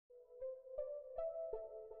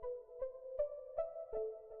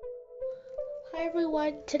Hi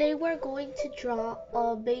everyone, today we're going to draw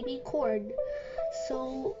a baby corn.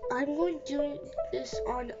 So I'm going to do this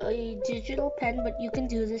on a digital pen, but you can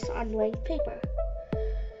do this on blank paper.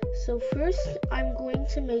 So first I'm going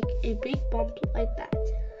to make a big bump like that.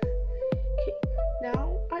 Okay,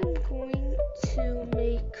 now I'm going to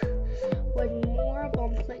make one more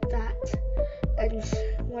bump like that, and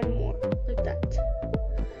one more like that.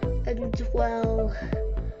 And well,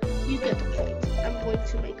 you get the point. I'm going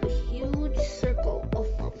to make a huge circle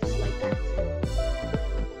of bumps like that.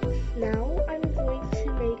 Now I'm going to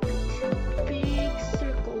make two big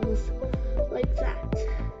circles like that.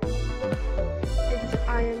 And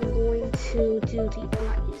I am going to do the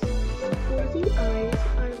eyes. For the eyes,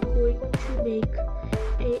 I'm going to make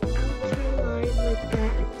an outer line like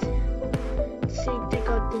that. Same thing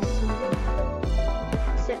on this side,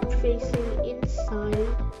 except facing inside.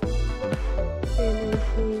 And I'm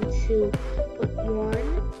going to put 1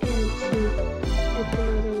 and 2, and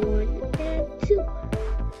another 1 and 2.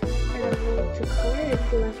 And I'm going to color in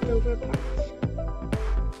the leftover parts.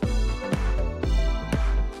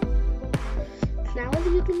 Now as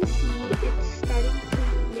you can see, it's starting to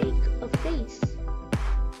make a face.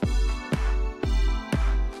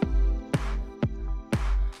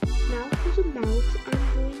 Now for the mouth, I'm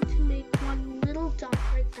going to make one little dot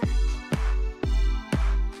like that.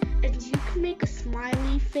 And you can make a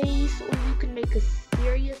smiley face, or you can make a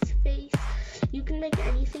serious face. You can make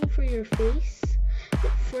anything for your face.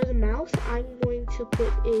 But for the mouth, I'm going to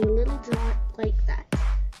put a little dot like that.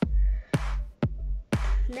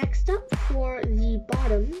 Next up, for the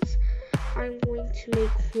bottoms, I'm going to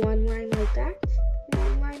make one line like that,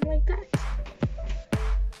 one line like that.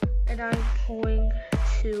 And I'm going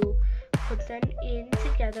to put them in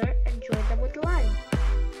together and join them with a line.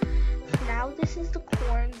 Now this is the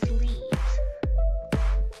corn's leaves.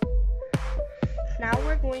 Now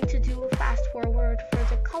we're going to do a fast forward for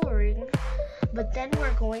the coloring, but then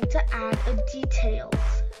we're going to add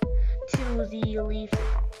details to the leaves and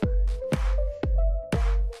all.